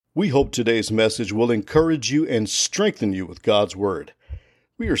We hope today's message will encourage you and strengthen you with God's Word.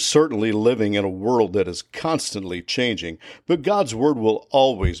 We are certainly living in a world that is constantly changing, but God's Word will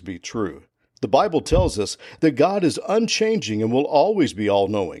always be true. The Bible tells us that God is unchanging and will always be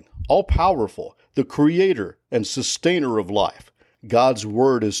all-knowing, all-powerful, the creator and sustainer of life. God's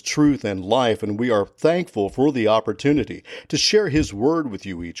Word is truth and life, and we are thankful for the opportunity to share His Word with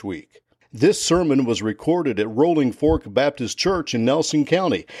you each week. This sermon was recorded at Rolling Fork Baptist Church in Nelson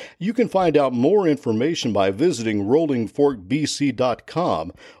County. You can find out more information by visiting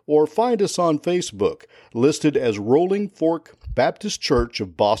rollingforkbc.com or find us on Facebook, listed as Rolling Fork Baptist Church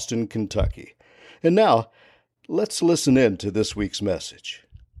of Boston, Kentucky. And now, let's listen in to this week's message.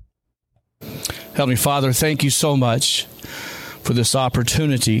 Heavenly Father, thank you so much for this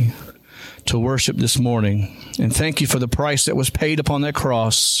opportunity to worship this morning. And thank you for the price that was paid upon that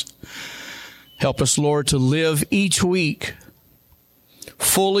cross. Help us, Lord, to live each week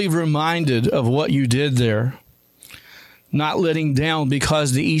fully reminded of what you did there, not letting down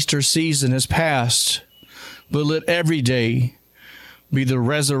because the Easter season has passed, but let every day be the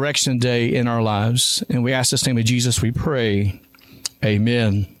resurrection day in our lives. And we ask this in the name of Jesus, we pray.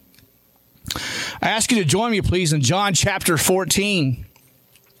 Amen. I ask you to join me, please, in John chapter 14.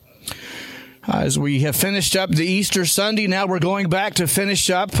 As we have finished up the Easter Sunday, now we're going back to finish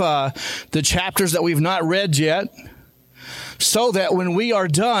up the chapters that we've not read yet, so that when we are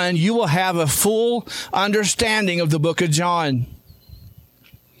done, you will have a full understanding of the book of John.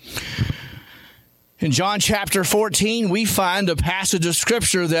 In John chapter 14, we find a passage of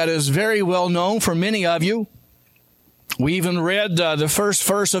Scripture that is very well known for many of you. We even read the first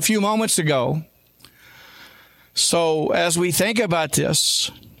verse a few moments ago. So as we think about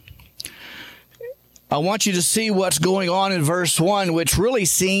this, I want you to see what's going on in verse 1, which really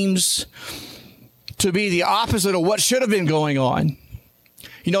seems to be the opposite of what should have been going on.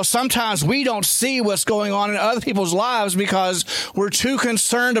 You know, sometimes we don't see what's going on in other people's lives because we're too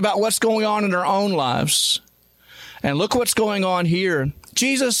concerned about what's going on in our own lives. And look what's going on here.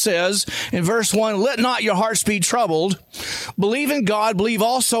 Jesus says in verse 1, "Let not your hearts be troubled. Believe in God, believe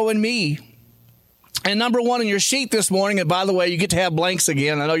also in me." And number one in your sheet this morning, and by the way, you get to have blanks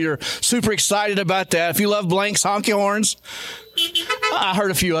again. I know you're super excited about that. If you love blanks, honk your horns. I heard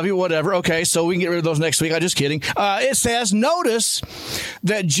a few of you, whatever. Okay, so we can get rid of those next week. I'm just kidding. It says, notice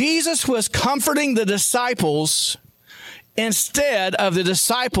that Jesus was comforting the disciples instead of the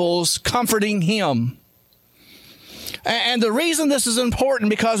disciples comforting him. And the reason this is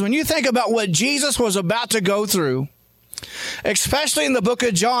important, because when you think about what Jesus was about to go through, especially in the book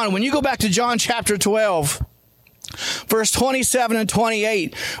of John, when you go back to John chapter 12, verse 27 and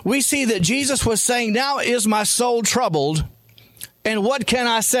 28, we see that Jesus was saying, "Now is my soul troubled, and what can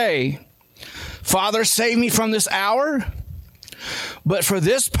I say? Father, save me from this hour. But for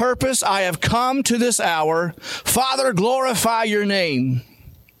this purpose I have come to this hour. Father, glorify your name."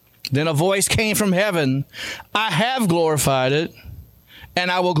 Then a voice came from heaven, "I have glorified it, and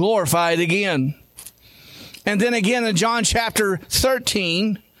I will glorify it again." And then again in John chapter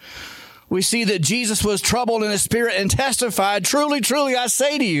 13, we see that Jesus was troubled in his spirit and testified, "Truly, truly, I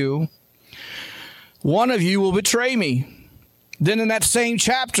say to you, one of you will betray me." Then in that same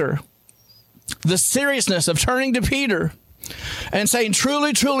chapter, the seriousness of turning to Peter and saying,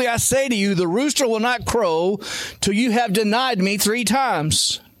 "Truly, truly, I say to you, the rooster will not crow till you have denied me 3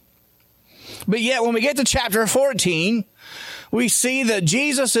 times. But yet when we get to chapter 14, we see that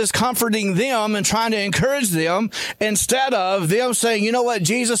Jesus is comforting them and trying to encourage them instead of them saying, "You know what,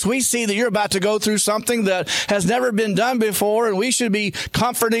 Jesus, we see that you're about to go through something that has never been done before, and we should be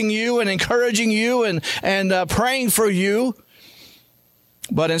comforting you and encouraging you and praying for you."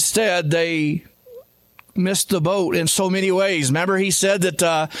 But instead, they missed the boat in so many ways. Remember, he said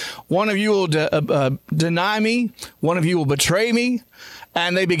that one of you will deny me, one of you will betray me,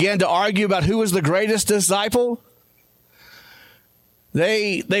 and they began to argue about who was the greatest disciple.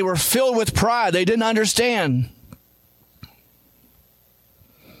 They were filled with pride. They didn't understand.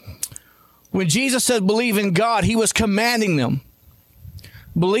 When Jesus said, "Believe in God," he was commanding them.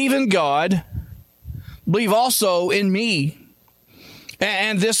 Believe in God. Believe also in me.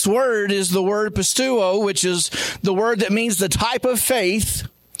 And this word is the word pisteuo, which is the word that means the type of faith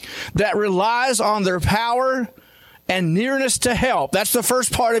that relies on their power and nearness to help. That's the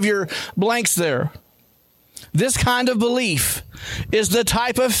first part of your blanks there. This kind of belief is the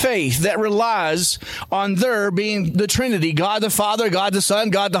type of faith that relies on their being the Trinity, God the Father, God the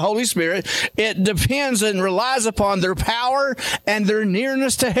Son, God the Holy Spirit. It depends and relies upon their power and their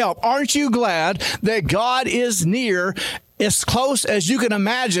nearness to help. Aren't you glad that God is near, as close as you can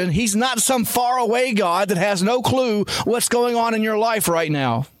imagine? He's not some faraway God that has no clue what's going on in your life right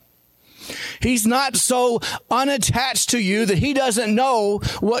now. He's not so unattached to you that he doesn't know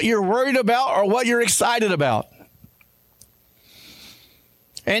what you're worried about or what you're excited about.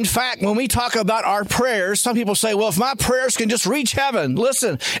 In fact, when we talk about our prayers, some people say, well, if my prayers can just reach heaven.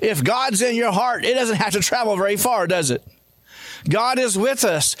 Listen, if God's in your heart, it doesn't have to travel very far, does it? God is with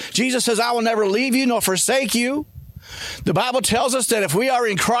us. Jesus says, I will never leave you nor forsake you. The Bible tells us that if we are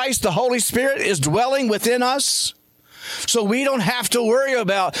in Christ, the Holy Spirit is dwelling within us. So we don't have to worry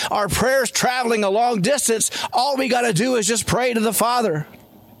about our prayers traveling a long distance. All we got to do is just pray to the Father.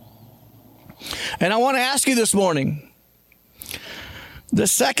 And I want to ask you this morning, the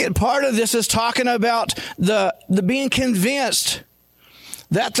second part of this is talking about the being convinced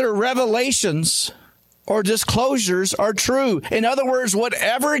that their revelations or disclosures are true. In other words,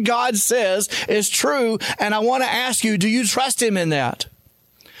 whatever God says is true. And I want to ask you, do you trust him in that?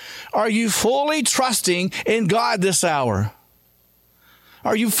 Are you fully trusting in God this hour?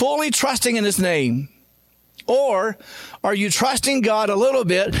 Are you fully trusting in his name? Or are you trusting God a little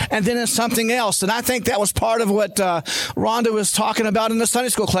bit and then in something else? And I think that was part of what Rhonda was talking about in the Sunday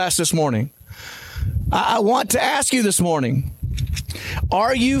school class this morning. I want to ask you this morning,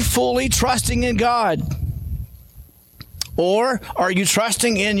 are you fully trusting in God? Or are you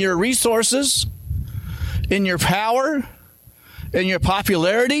trusting in your resources, in your power, in your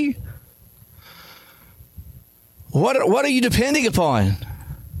popularity? What are you depending upon?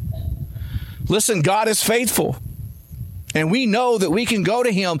 Listen, God is faithful, and we know that we can go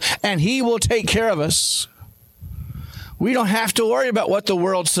to him and he will take care of us. We don't have to worry about what the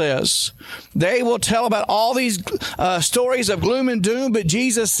world says. They will tell about all these stories of gloom and doom, but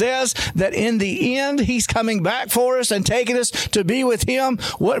Jesus says that in the end, he's coming back for us and taking us to be with him.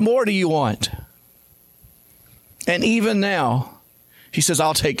 What more do you want? And even now, he says,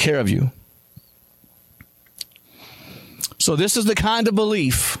 I'll take care of you. So this is the kind of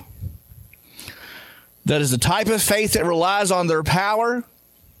belief that is the type of faith that relies on their power.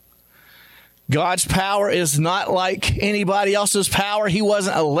 God's power is not like anybody else's power. He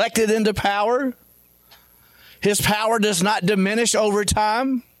wasn't elected into power. His power does not diminish over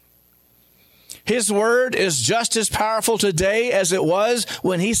time. His word is just as powerful today as it was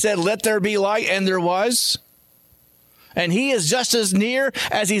when he said, let there be light, and there was. And he is just as near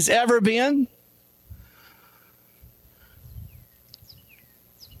as he's ever been.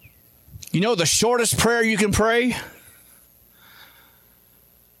 You know the shortest prayer you can pray?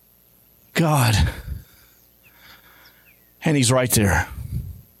 God. And he's right there.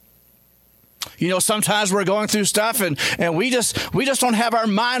 You know, sometimes we're going through stuff and we just don't have our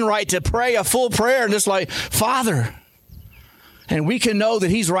mind right to pray a full prayer and just like, Father. And we can know that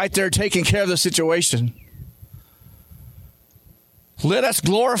he's right there taking care of the situation. Let us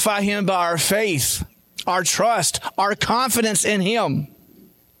glorify him by our faith, our trust, our confidence in him.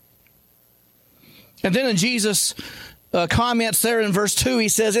 And then in Jesus' comments there in verse 2, he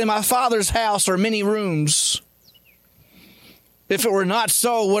says, in my Father's house are many rooms. If it were not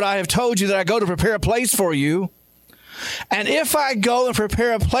so, would I have told you that I go to prepare a place for you? And if I go and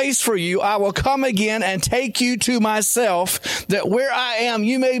prepare a place for you, I will come again and take you to myself, that where I am,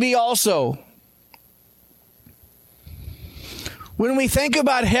 you may be also. When we think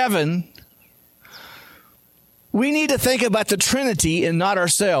about heaven, we need to think about the Trinity and not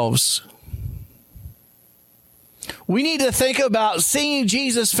ourselves. We need to think about seeing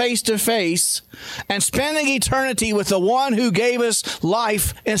Jesus face to face and spending eternity with the one who gave us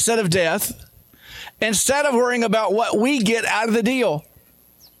life instead of death, instead of worrying about what we get out of the deal.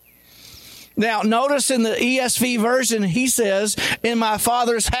 Now, notice in the ESV version, he says, in my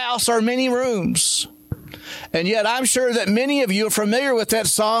Father's house are many rooms. And yet I'm sure that many of you are familiar with that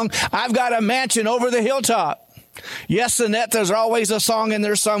song, I've got a mansion over the hilltop. Yes, Annette, there's always a song in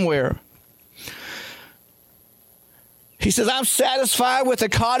there somewhere. He says, I'm satisfied with the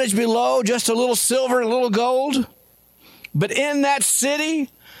cottage below, just a little silver and a little gold. But in that city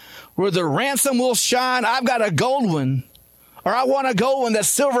where the ransom will shine, I've got a gold one. Or I want a gold one that's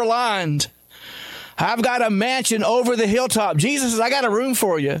silver lined. I've got a mansion over the hilltop. Jesus says, I got a room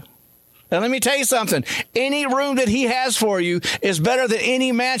for you. And let me tell you something. Any room that he has for you is better than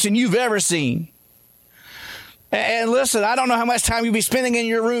any mansion you've ever seen. And listen, I don't know how much time you'll be spending in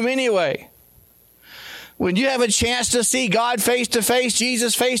your room anyway. When you have a chance to see God face to face,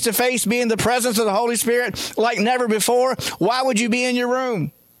 Jesus face to face, be in the presence of the Holy Spirit like never before, why would you be in your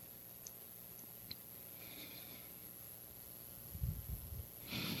room?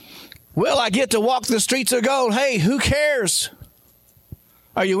 Well, I get to walk the streets of gold. Hey, who cares?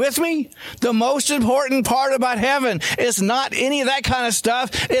 Are you with me? The most important part about heaven is not any of that kind of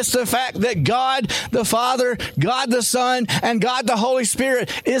stuff. It's the fact that God the Father, God the Son, and God the Holy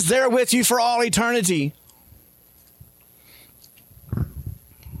Spirit is there with you for all eternity.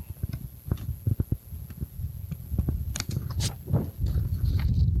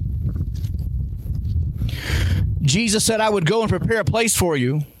 Jesus said, I would go and prepare a place for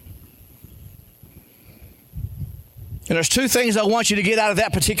you. And there's two things I want you to get out of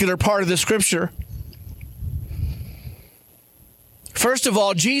that particular part of the scripture. First of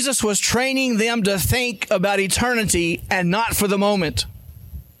all, Jesus was training them to think about eternity and not for the moment.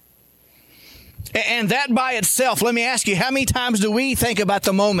 And that by itself, let me ask you, how many times do we think about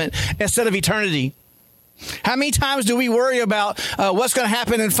the moment instead of eternity? How many times do we worry about what's going to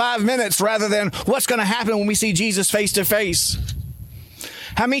happen in 5 minutes rather than what's going to happen when we see Jesus face to face?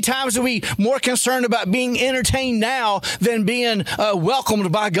 How many times are we more concerned about being entertained now than being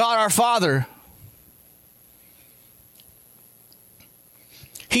welcomed by God our Father?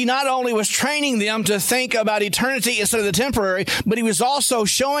 He not only was training them to think about eternity instead of the temporary, but he was also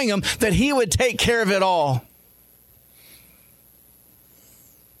showing them that he would take care of it all.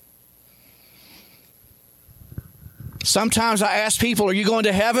 Sometimes I ask people, are you going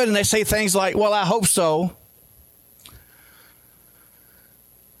to heaven? And they say things like, well, I hope so.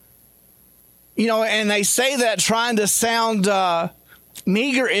 You know, and they say that trying to sound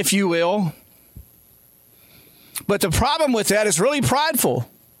meager, if you will. But the problem with that is really prideful.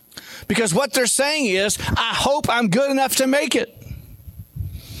 Because what they're saying is, I hope I'm good enough to make it.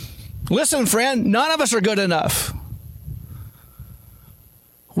 Listen, friend, none of us are good enough.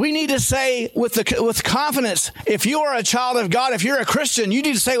 We need to say with confidence, if you are a child of God, if you're a Christian, you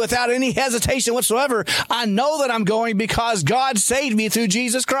need to say without any hesitation whatsoever, I know that I'm going because God saved me through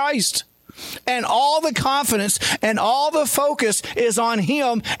Jesus Christ. And all the confidence and all the focus is on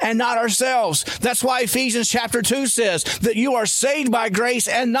him and not ourselves. That's why Ephesians chapter 2 says that you are saved by grace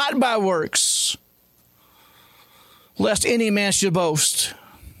and not by works, lest any man should boast.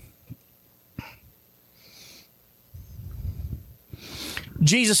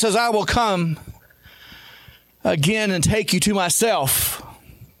 Jesus says, I will come again and take you to myself.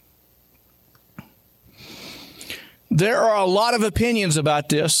 There are a lot of opinions about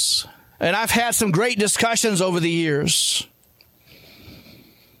this. And I've had some great discussions over the years.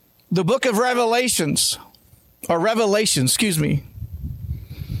 The book of Revelation, is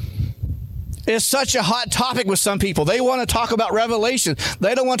such a hot topic with some people. They want to talk about Revelation.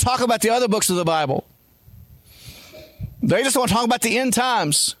 They don't want to talk about the other books of the Bible. They just want to talk about the end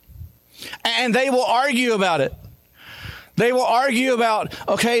times. And they will argue about it. They will argue about,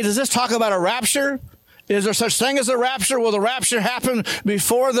 okay, does this talk about a rapture? Is there such thing as a rapture? Will the rapture happen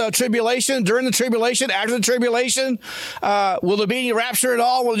before the tribulation, during the tribulation, after the tribulation? Will there be any rapture at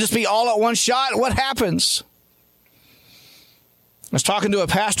all? Will it just be all at one shot? What happens? I was talking to a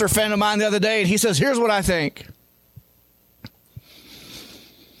pastor friend of mine the other day, and he says, here's what I think.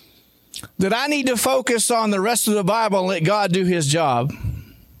 That I need to focus on the rest of the Bible and let God do his job.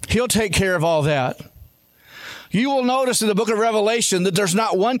 He'll take care of all that. You will notice in the book of Revelation that there's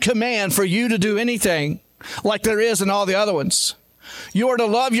not one command for you to do anything like there is in all the other ones. You are to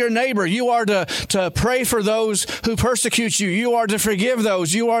love your neighbor. You are to pray for those who persecute you. You are to forgive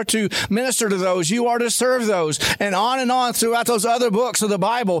those. You are to minister to those. You are to serve those. And on throughout those other books of the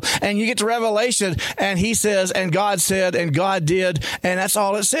Bible. And you get to Revelation and he says, and God said, and God did. And that's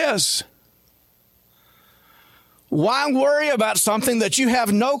all it says. Why worry about something that you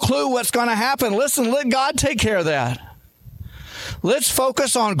have no clue what's going to happen? Listen, let God take care of that. Let's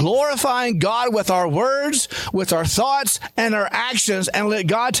focus on glorifying God with our words, with our thoughts, and our actions, and let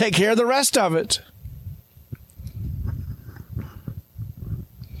God take care of the rest of it.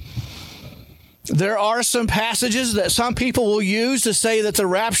 There are some passages that some people will use to say that the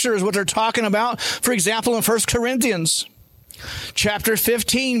rapture is what they're talking about. For example, in 1 Corinthians chapter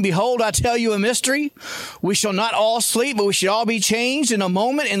 15, behold, I tell you a mystery. We shall not all sleep, but we shall all be changed in a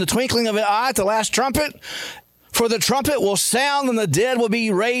moment, in the twinkling of an eye, at the last trumpet. For the trumpet will sound, and the dead will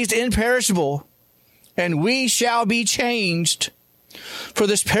be raised imperishable, and we shall be changed. For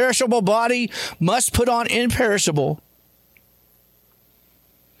this perishable body must put on imperishable.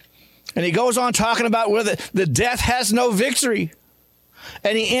 And he goes on talking about where the death has no victory.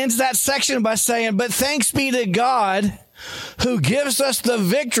 And he ends that section by saying, but thanks be to God who gives us the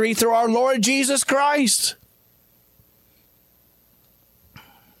victory through our Lord Jesus Christ.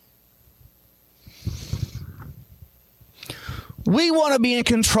 We want to be in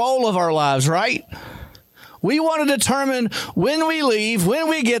control of our lives, right? We want to determine when we leave, when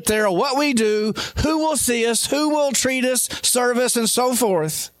we get there, what we do, who will see us, who will treat us, serve us, and so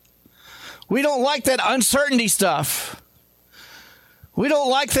forth. We don't like that uncertainty stuff. We don't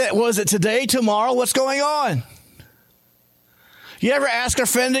like that, was it today, tomorrow, what's going on? You ever ask a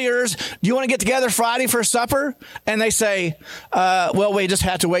friend of yours, do you want to get together Friday for supper? And they say, well, we just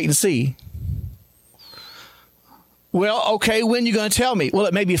have to wait and see. Well, okay, when are you going to tell me? Well,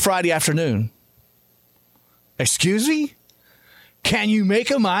 it may be Friday afternoon. Excuse me? Can you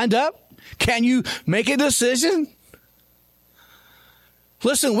make a mind up? Can you make a decision?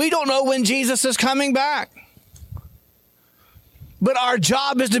 Listen, we don't know when Jesus is coming back. But our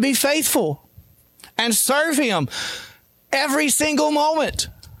job is to be faithful and serve him every single moment,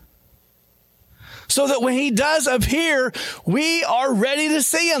 so that when he does appear, we are ready to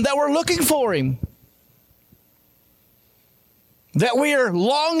see him, that we're looking for him, that we are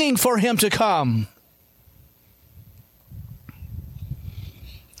longing for him to come.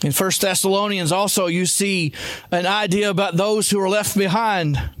 In 1 Thessalonians also, you see an idea about those who are left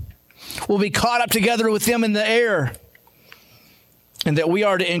behind will be caught up together with them in the air, and that we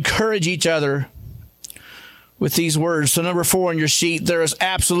are to encourage each other with these words. So number 4 on your sheet, there is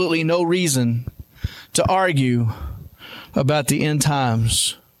absolutely no reason to argue about the end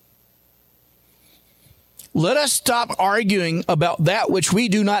times. Let us stop arguing about that which we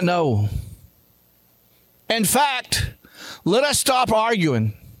do not know. In fact, let us stop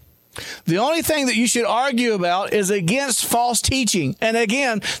arguing. The only thing that you should argue about is against false teaching. And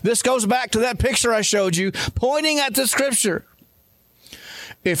again, this goes back to that picture I showed you, pointing at the Scripture.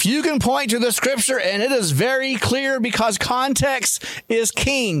 If you can point to the Scripture and it is very clear, because context is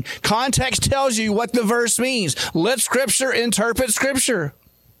king. Context tells you what the verse means. Let Scripture interpret Scripture.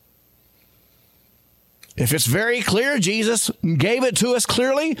 If it's very clear, Jesus gave it to us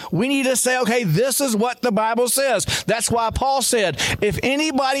clearly, we need to say, okay, this is what the Bible says. That's why Paul said, if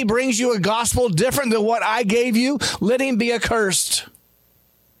anybody brings you a gospel different than what I gave you, let him be accursed.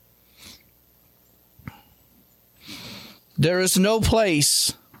 There is no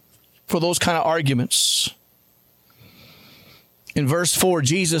place for those kind of arguments. In verse 4,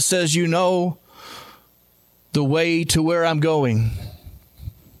 Jesus says, you know the way to where I'm going.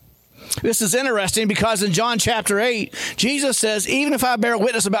 This is interesting because in John chapter 8, Jesus says, even if I bear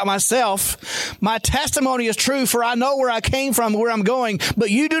witness about myself, my testimony is true, for I know where I came from, where I'm going, but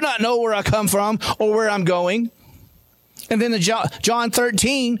you do not know where I come from or where I'm going. And then in John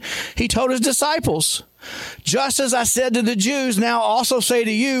 13, he told his disciples, just as I said to the Jews, now also say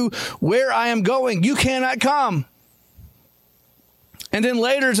to you, where I am going, you cannot come. And then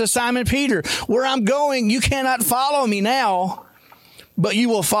later to Simon Peter, where I'm going, you cannot follow me now, but you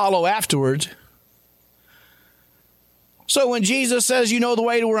will follow afterward. So when Jesus says, you know the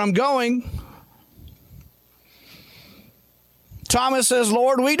way to where I'm going, Thomas says,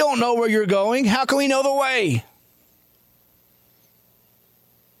 Lord, we don't know where you're going. How can we know the way?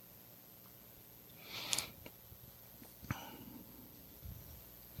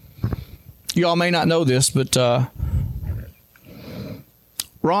 Y'all may not know this, but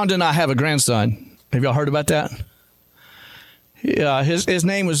Rhonda and I have a grandson. Have y'all heard about that? Yeah, his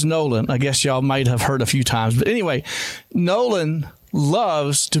name was Nolan. I guess y'all might have heard a few times. But anyway, Nolan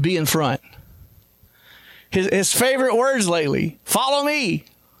loves to be in front. His favorite words lately, follow me.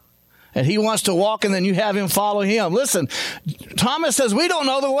 And he wants to walk, and then you have him follow him. Listen, Thomas says, we don't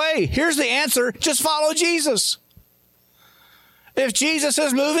know the way. Here's the answer. Just follow Jesus. If Jesus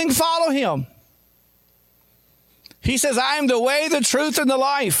is moving, follow him. He says, I am the way, the truth, and the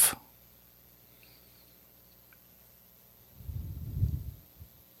life.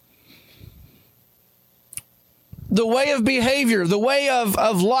 The way of behavior, the way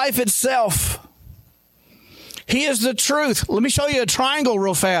of life itself. He is the truth. Let me show you a triangle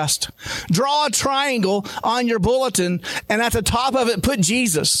real fast. Draw a triangle on your bulletin, and at the top of it, put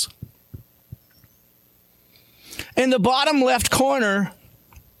Jesus. In the bottom left corner,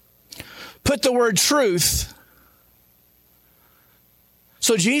 put the word truth.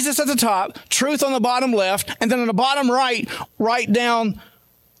 So Jesus at the top, truth on the bottom left, and then on the bottom right, write down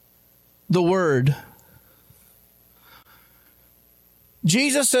the word.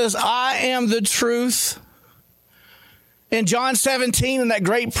 Jesus says, I am the truth. In John 17, in that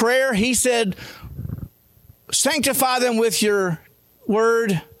great prayer, he said, sanctify them with your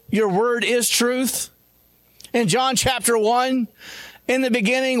word. Your word is truth. In John chapter 1, in the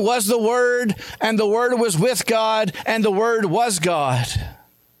beginning was the Word, and the Word was with God, and the Word was God.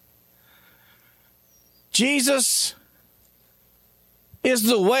 Jesus is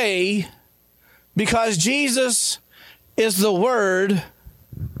the way because Jesus is the Word,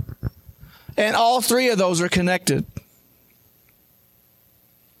 And all three of those are connected.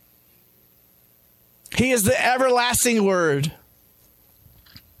 He is the everlasting Word.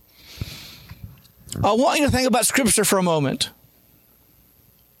 I want you to think about Scripture for a moment.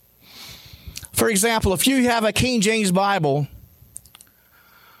 For example, if you have a King James Bible,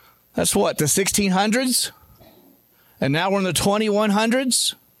 that's what, the 1600s? And now we're in the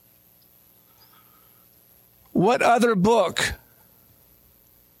 2100s? What other book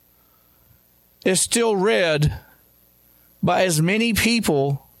is still read by as many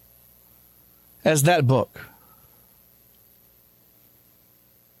people as that book?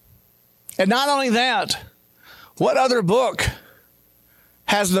 And not only that, what other book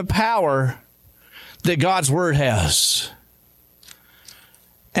has the power that God's Word has?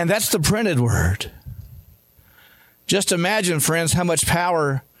 And that's the printed Word. Just imagine, friends, how much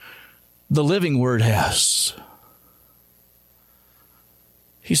power the living Word has.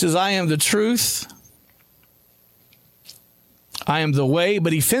 He says, I am the truth. I am the way,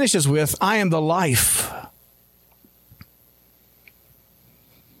 but he finishes with, I am the life.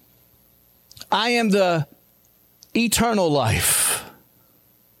 I am the eternal life.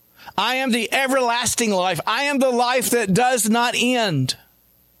 I am the everlasting life. I am the life that does not end.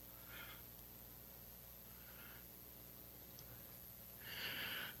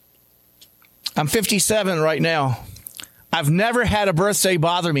 I'm 57 right now. I've never had a birthday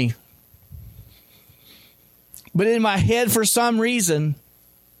bother me. But in my head, for some reason,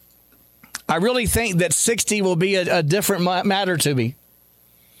 I really think that 60 will be a different matter to me.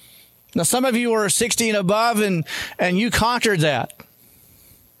 Now, some of you are 60 and above, and you conquered that.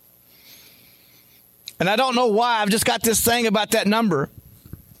 And I don't know why. I've just got this thing about that number.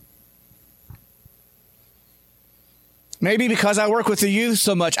 Maybe because I work with the youth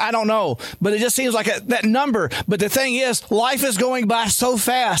so much. I don't know. But it just seems like that number. But the thing is, life is going by so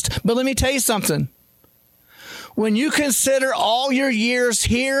fast. But let me tell you something. When you consider all your years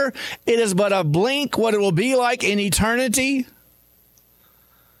here, it is but a blink what it will be like in eternity.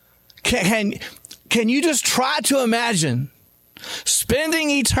 Can you just try to imagine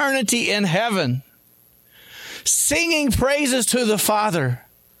spending eternity in heaven, singing praises to the Father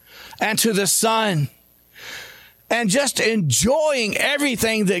and to the Son, and just enjoying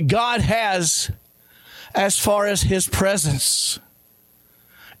everything that God has as far as His presence?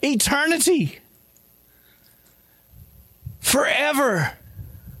 Eternity. Forever.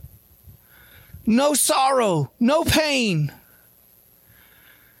 No sorrow, no pain,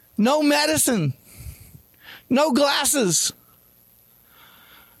 no medicine, no glasses.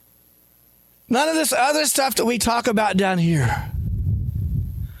 None of this other stuff that we talk about down here.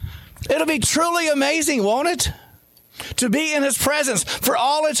 It'll be truly amazing, won't it? To be in His presence for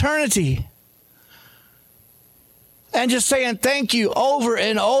all eternity. And just saying thank you over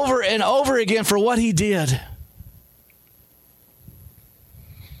and over and over again for what He did.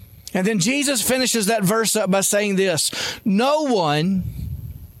 And then Jesus finishes that verse up by saying this: no one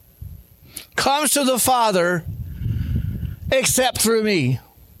comes to the Father except through me.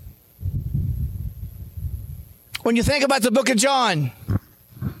 When you think about the book of John,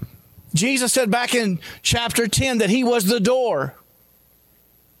 Jesus said back in chapter 10 that He was the door.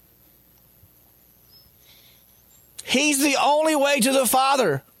 He's the only way to the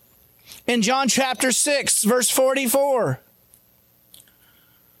Father. In John chapter 6, verse 44.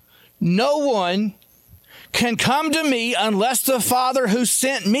 No one can come to me unless the Father who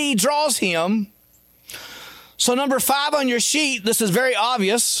sent me draws him. So number 5 on your sheet, this is very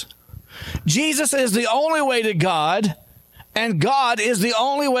obvious. Jesus is the only way to God, and God is the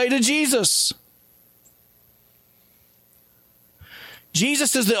only way to Jesus.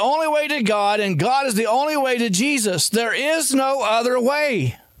 Jesus is the only way to God, and God is the only way to Jesus. There is no other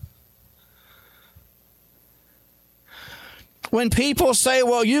way. When people say,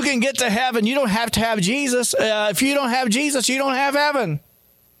 well, you can get to heaven, you don't have to have Jesus. If you don't have Jesus, you don't have heaven.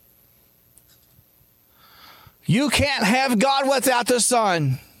 You can't have God without the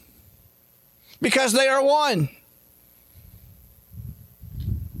Son, because they are one.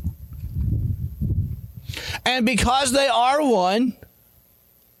 And because they are one,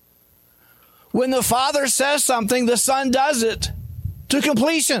 when the Father says something, the Son does it to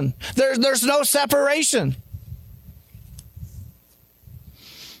completion. There's no separation.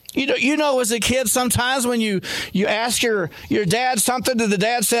 You know, as a kid, sometimes when you ask your dad something, and the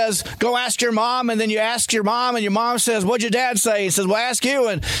dad says, go ask your mom, and then you ask your mom, and your mom says, what'd your dad say? He says, well, ask you.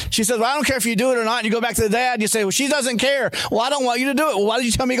 And she says, well, I don't care if you do it or not. And you go back to the dad, and you say, well, she doesn't care. Well, I don't want you to do it. Well, why did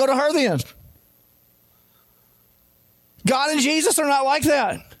you tell me to go to her then? God and Jesus are not like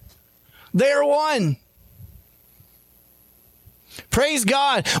that. They are one. Praise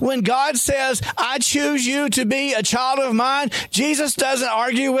God. When God says, I choose you to be a child of mine, Jesus doesn't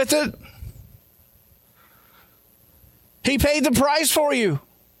argue with it. He paid the price for you.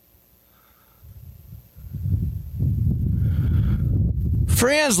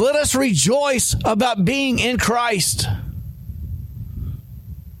 Friends, let us rejoice about being in Christ.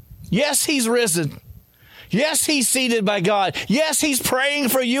 Yes, He's risen. Yes, He's seated by God. Yes, He's praying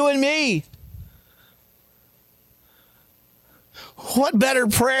for you and me. What better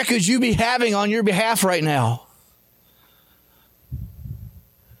prayer could you be having on your behalf right now?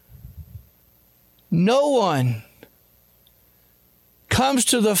 No one comes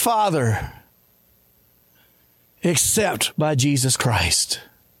to the Father except by Jesus Christ.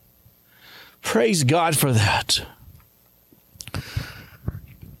 Praise God for that.